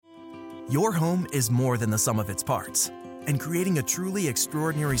Your home is more than the sum of its parts, and creating a truly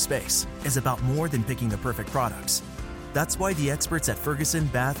extraordinary space is about more than picking the perfect products. That's why the experts at Ferguson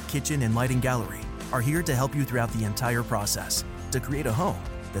Bath, Kitchen, and Lighting Gallery are here to help you throughout the entire process to create a home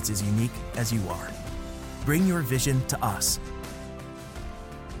that's as unique as you are. Bring your vision to us.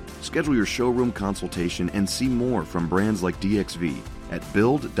 Schedule your showroom consultation and see more from brands like DXV at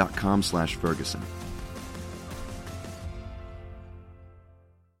build.com/Ferguson.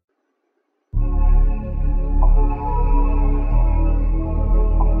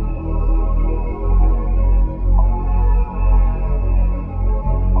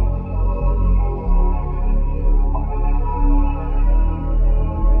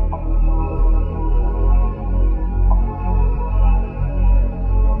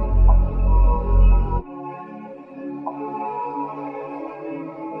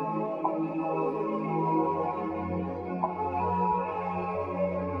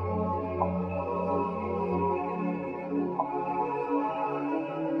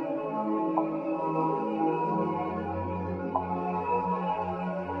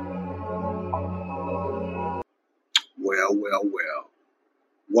 Well.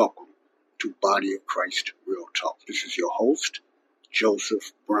 Welcome to Body of Christ Real Talk. This is your host,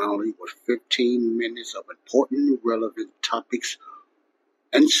 Joseph Brownlee, with 15 minutes of important and relevant topics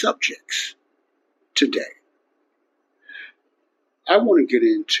and subjects today. I want to get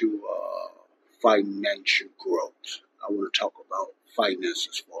into financial growth. I want to talk about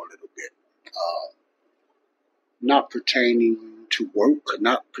finances for a little bit. Not pertaining to work,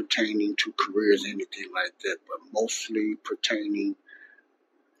 not pertaining to careers, anything like that, but mostly pertaining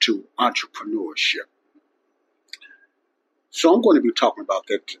to entrepreneurship. So I'm going to be talking about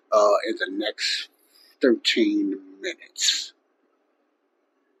that in the next 13 minutes.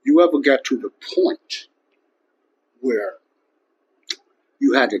 You ever got to the point where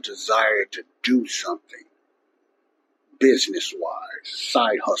you had a desire to do something business-wise,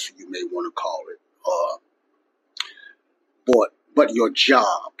 side hustle you may want to call it, but your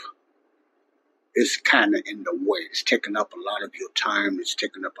job is kind of in the way. It's taking up a lot of your time. It's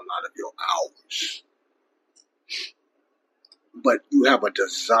taking up a lot of your hours. But you have a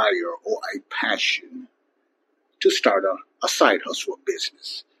desire or a passion to start a side hustle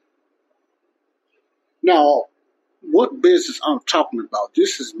business. Now, what business I'm talking about,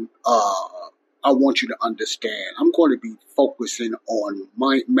 this is, I want you to understand, I'm going to be focusing on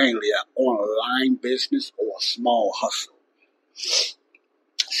mainly an online business or a small hustle.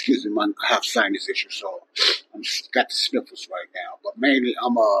 Excuse me, I have sinus issues, so I'm got the sniffles right now. But mainly,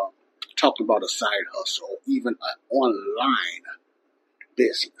 I'm talking about a side hustle, or even an online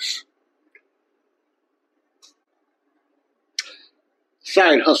business.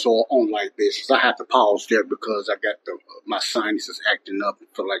 Side hustle or online business. I have to pause there because I got my sinuses acting up. I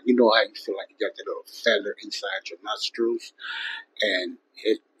feel like, you know how you feel like you got that little feather inside your nostrils, and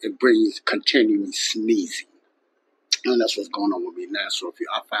it brings continuing sneezing. And that's what's going on with me now. So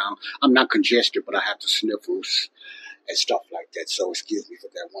I'm not congested, but I have the sniffles and stuff like that. So excuse me for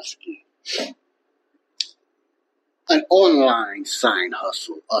that once again. An online side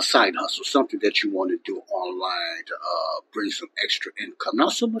hustle, something that you want to do online to bring some extra income.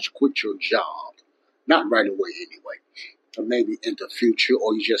 Not so much quit your job, not right away anyway, or maybe in the future,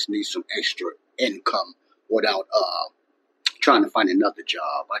 or you just need some extra income without trying to find another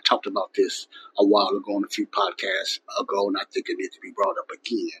job. I talked about this a while ago on a few podcasts ago, and I think it needs to be brought up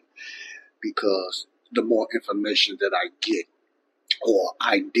again because the more information that I get or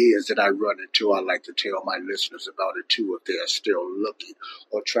ideas that I run into, I like to tell my listeners about it too if they are still looking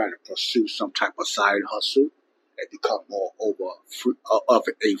or trying to pursue some type of side hustle and become more of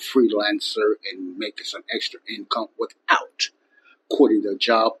a freelancer and making some extra income without quitting their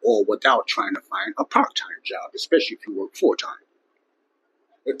job or without trying to find a part-time job, especially if you work full-time.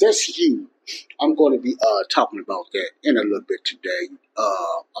 If that's you, I'm going to be talking about that in a little bit today.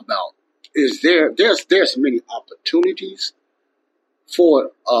 About there's many opportunities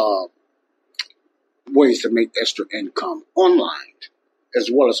for ways to make extra income online as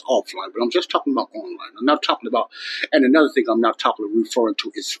well as offline, but I'm just talking about online. I'm not talking about, and another thing I'm not referring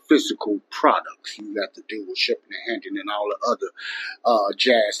to is physical products. You got to do with shipping and handling and all the other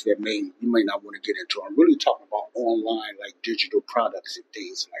jazz that you may not want to get into. I'm really talking about online, like digital products and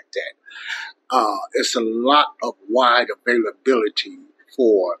things like that. It's a lot of wide availability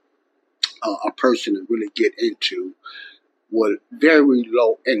for a person to really get into with very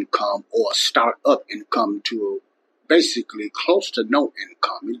low income or start-up income to basically close to no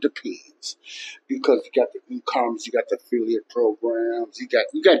income. It depends, because you got the e-commerce, you got the affiliate programs, you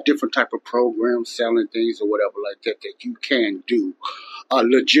got different type of programs selling things or whatever like that you can do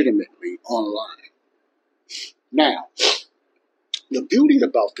legitimately online. Now, the beauty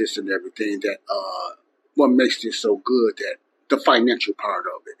about this and everything, that what makes this so good, that the financial part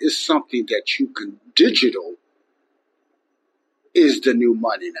of it is something that you can, digital is the new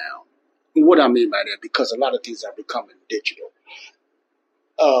money now. What I mean by that, because a lot of things are becoming digital.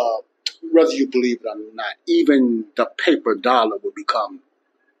 Whether you believe it or not, even the paper dollar will become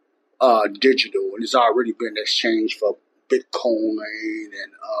digital, and it's already been exchanged for Bitcoin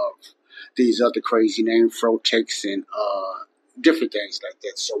and these other crazy names, Frotex, and different things like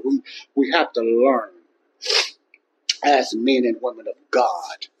that. So we have to learn, as men and women of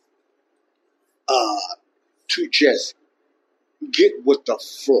God, to just get with the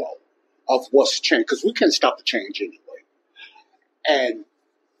flow of what's changed, because we can't stop the change anyway. And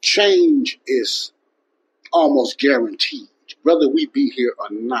change is almost guaranteed. Whether we be here or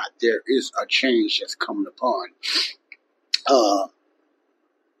not, there is a change that's coming upon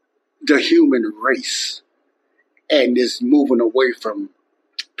the human race, and is moving away from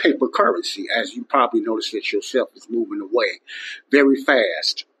paper currency. As you probably noticed it yourself, is moving away very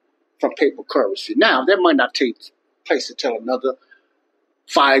fast from paper currency. Now, that might not take place until another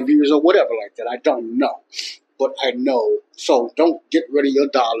 5 years or whatever like that. I don't know. But I know. So don't get rid of your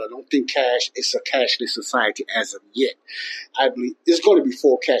dollar. Don't think cash is a cashless society as of yet. I believe it's going to be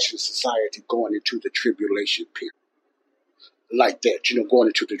full cashless society going into the tribulation period. Like that, going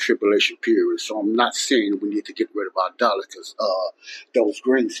into the tribulation period. So I'm not saying we need to get rid of our dollar, because those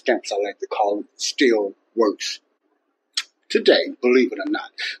green stamps, I like to call them, still works today, believe it or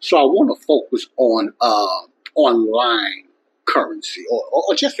not. So I want to focus on online currency,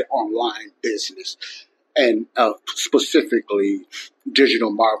 or just an online business, and specifically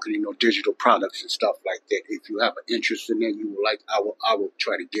digital marketing or digital products and stuff like that. If you have an interest in that, you would like, I will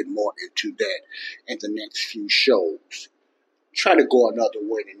try to get more into that in the next few shows. Try to go another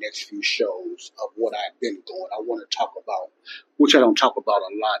way in the next few shows of what I've been going. I want to talk about, which I don't talk about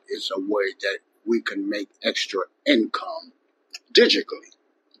a lot, is a way that we can make extra income digital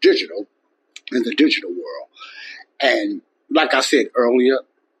in the digital world. And like I said earlier,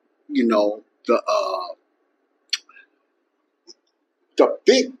 the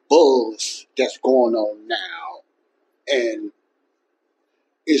big buzz that's going on now, and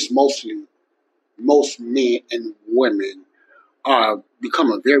it's most men and women are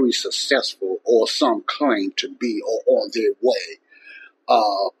becoming very successful, or some claim to be, or on their way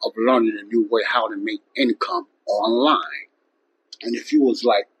of learning a new way how to make income online. And if you was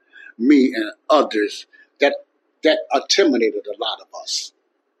like me and others, that intimidated a lot of us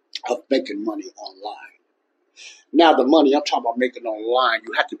of making money online. Now, the money I'm talking about making online,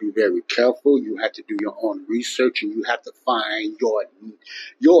 you have to be very careful. You have to do your own research, and you have to find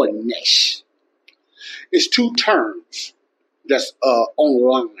your niche. It's two terms that's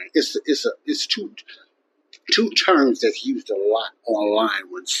online. It's two terms that's used a lot online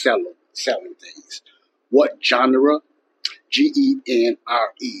when selling things. What genre?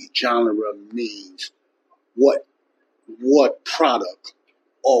 G-E-N-R-E. Genre means what product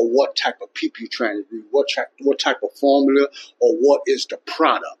or what type of people you're trying to do, what type of formula, or what is the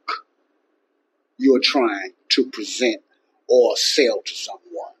product you're trying to present or sell to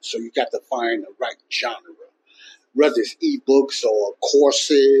someone. So you got to find the right genre, whether it's ebooks or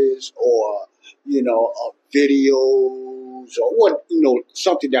courses or videos or what,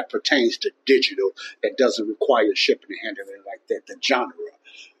 something that pertains to digital that doesn't require shipping and handling like that. The genre,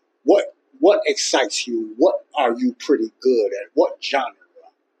 what excites you? What are you pretty good at? What genre?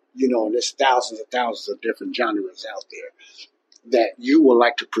 And there's thousands and thousands of different genres out there that you would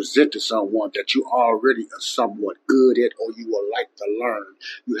like to present to someone that you already are somewhat good at, or you would like to learn.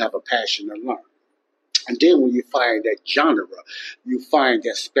 You have a passion to learn. And then when you find that genre, you find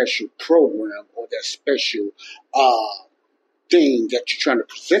that special program or that special thing that you're trying to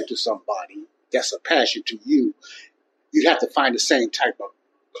present to somebody that's a passion to you. You have to find the same type of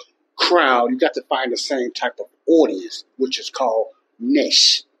crowd. You got to find the same type of audience, which is called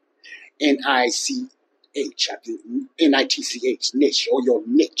niche. N-I-C-H, I think, N-I-T-C-H, niche, or your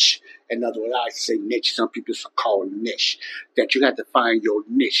niche. In other words, I say niche. Some people call it niche. That you have to find your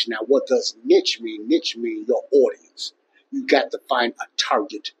niche. Now, what does niche mean? Niche means your audience. You got to find a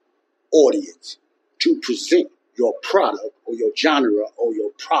target audience to present your product or your genre or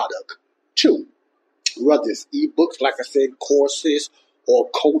your product to. Whether it's ebooks, like I said, courses, or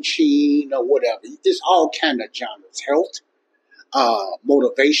coaching, or whatever. It's all kind of genres. Health,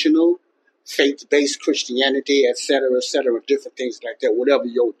 motivational, faith-based Christianity, etc., different things like that, whatever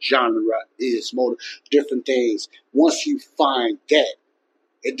your genre is, more different things. Once you find that,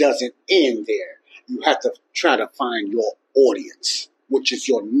 it doesn't end there. You have to try to find your audience, which is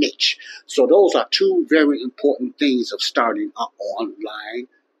your niche. So those are two very important things of starting an online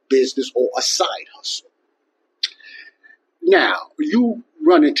business or a side hustle. Now, you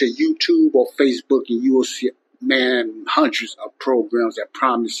run into YouTube or Facebook and you will see, man, hundreds of programs that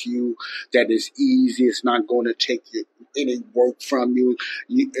promise you that it's easy. It's not going to take you any work from you.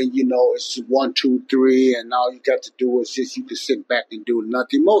 It's 1, 2, 3, and all you got to do is just you can sit back and do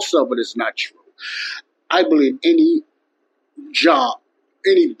nothing. Most of it is not true. I believe any job,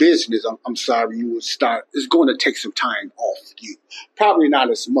 any business, you would start, is going to take some time off you. Probably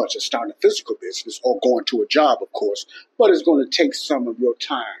not as much as starting a physical business or going to a job, of course, but it's going to take some of your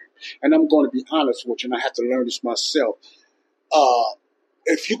time. And I'm going to be honest with you, and I have to learn this myself.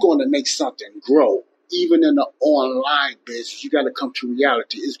 If you're going to make something grow, even in the online business, you got to come to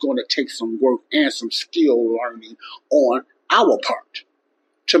reality. It's going to take some work and some skill learning on our part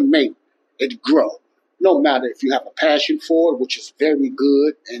to make it grow. No matter if you have a passion for it, which is very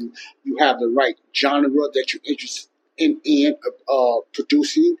good, and you have the right genre that you're interested in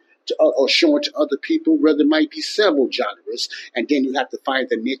producing or showing to other people, whether it might be several genres, and then you have to find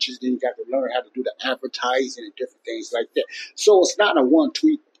the niches, then you got to learn how to do the advertising and different things like that. So it's not a 1,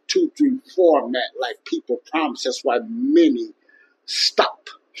 2, 3 format like people promise. That's why many stop,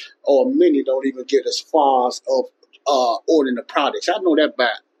 or many don't even get as far as ordering the products. I know that by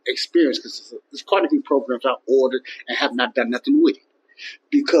experience because there's quite a few programs I've ordered and have not done nothing with it,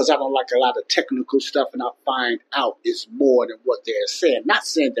 because I don't like a lot of technical stuff, and I find out it's more than what they're saying. Not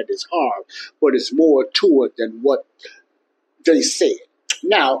saying that it's hard, but it's more to it than what they said.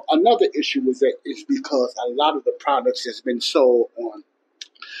 Now, another issue is because a lot of the products that's been sold on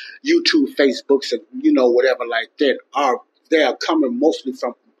YouTube, Facebooks, and whatever like that they are coming mostly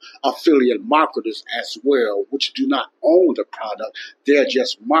from affiliate marketers as well, which do not own the product. They're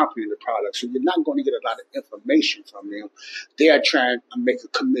just marketing the product. So you're not going to get a lot of information from them. They are trying to make a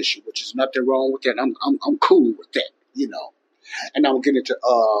commission, which is nothing wrong with that. I'm cool with that, And I'm getting into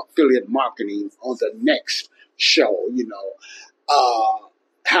affiliate marketing on the next show,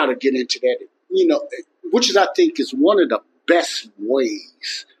 how to get into that, which is, I think, is one of the best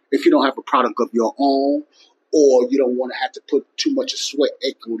ways if you don't have a product of your own, or you don't want to have to put too much sweat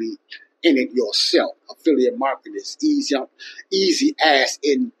equity in it yourself. Affiliate marketing is easy as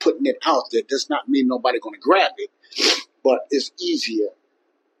in putting it out there. Does not mean nobody going to grab it, but it's easier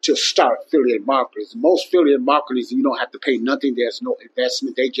to start affiliate marketers. Most affiliate marketers, you don't have to pay nothing. There's no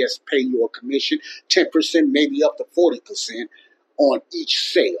investment. They just pay you a commission, 10%, maybe up to 40% on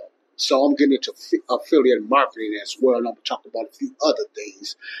each sale. So I'm getting into affiliate marketing as well, and I'm going to talk about a few other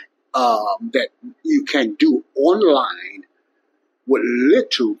things that you can do online with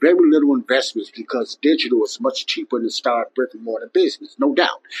very little investments, because digital is much cheaper than start brick and mortar business, no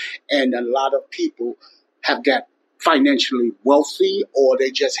doubt. And a lot of people have got financially wealthy, or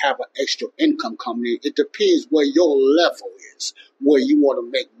they just have an extra income coming in. It depends where your level is, where you want to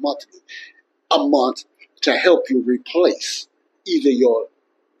make a month to help you replace either your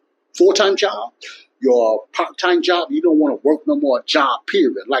full-time job, your part-time job. You don't want to work no more job,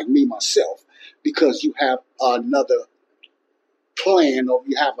 period, like me, myself, because you have another plan or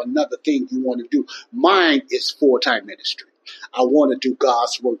you have another thing you want to do. Mine is full-time ministry. I want to do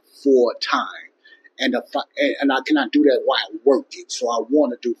God's work full-time. And I cannot do that while working, so I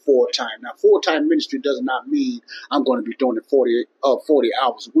want to do full-time. Now, full-time ministry does not mean I'm going to be doing it 40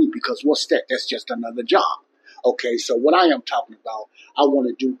 hours a week, because what's that? That's just another job. Okay, so what I am talking about, I want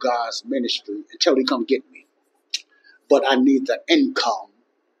to do God's ministry until He come get me. But I need the income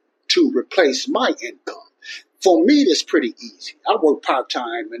to replace my income. For me, it's pretty easy. I work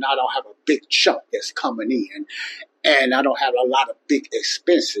part-time, and I don't have a big chunk that's coming in, and I don't have a lot of big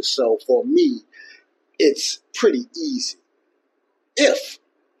expenses. So for me, it's pretty easy if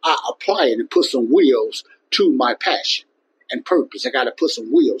I apply it and put some wheels to my passion and purpose. I got to put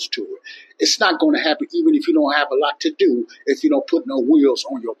some wheels to it. It's not going to happen even if you don't have a lot to do, if you don't put no wheels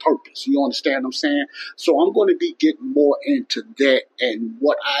on your purpose. You understand what I'm saying? So I'm going to be getting more into that, and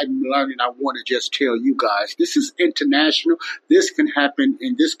what I'm learning, I want to just tell you guys, this is international. This can happen,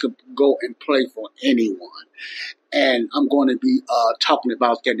 and this could go and play for anyone. And I'm going to be talking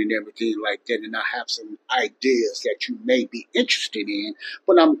about that and everything like that. And I have some ideas that you may be interested in.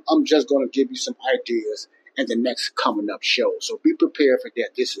 But I'm just going to give you some ideas in the next coming up show. So be prepared for that.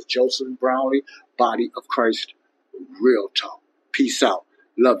 This is Joseph Brownlee, Body of Christ, Real Talk. Peace out.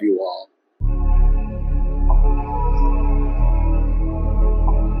 Love you all.